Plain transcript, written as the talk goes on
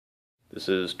This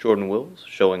is Jordan Wills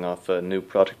showing off a new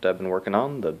project I've been working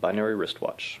on, the binary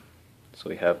wristwatch. So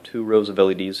we have two rows of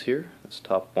LEDs here. This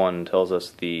top one tells us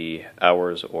the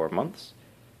hours or months.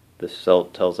 This cell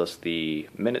tells us the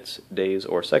minutes, days,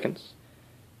 or seconds.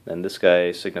 Then this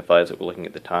guy signifies that we're looking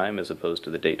at the time as opposed to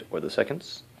the date or the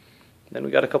seconds. Then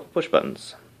we got a couple push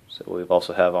buttons. So we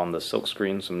also have on the silk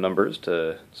screen some numbers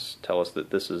to tell us that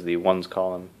this is the ones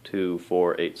column, 2,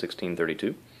 4, 8, 16,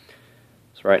 32.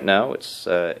 So right now it's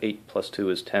 8 plus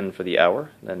 2 is 10 for the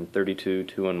hour, then 32,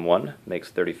 2, and 1 makes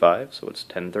 35, so it's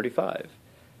 10:35. If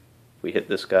we hit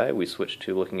this guy, we switch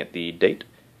to looking at the date,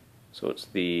 so it's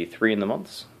the 3 in the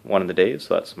months, 1 in the days,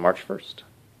 so that's March 1st.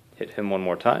 Hit him one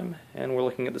more time, and we're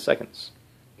looking at the seconds,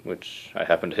 which I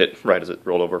happened to hit right as it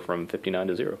rolled over from 59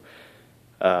 to 0.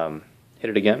 Hit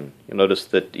it again, you'll notice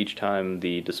that each time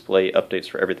the display updates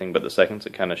for everything but the seconds,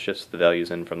 it kind of shifts the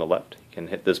values in from the left. You can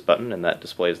hit this button and that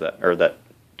displays that, or that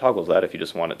toggles that if you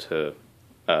just want it to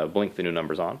blink the new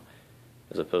numbers on,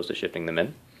 as opposed to shifting them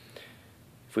in.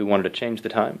 If we wanted to change the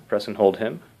time, press and hold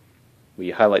him.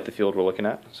 We highlight the field we're looking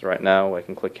at, so right now I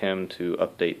can click him to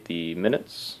update the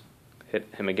minutes. Hit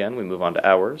him again, we move on to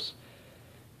hours.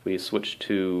 If we switch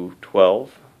to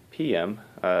 12 p.m.,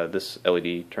 this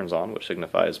LED turns on, which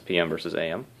signifies p.m. versus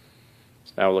a.m.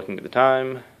 So now we're looking at the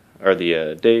time, or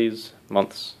the days,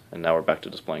 months, and now we're back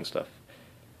to displaying stuff.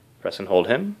 Press and hold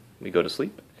him, we go to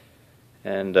sleep,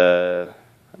 and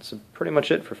that's pretty much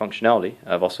it for functionality.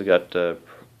 I've also got a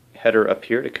header up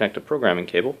here to connect a programming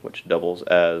cable, which doubles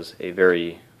as a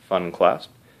very fun clasp.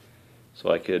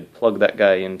 So I could plug that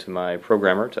guy into my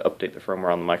programmer to update the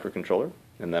firmware on the microcontroller,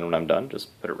 and then when I'm done,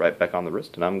 just put it right back on the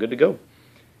wrist, and I'm good to go.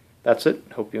 That's it.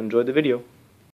 Hope you enjoyed the video.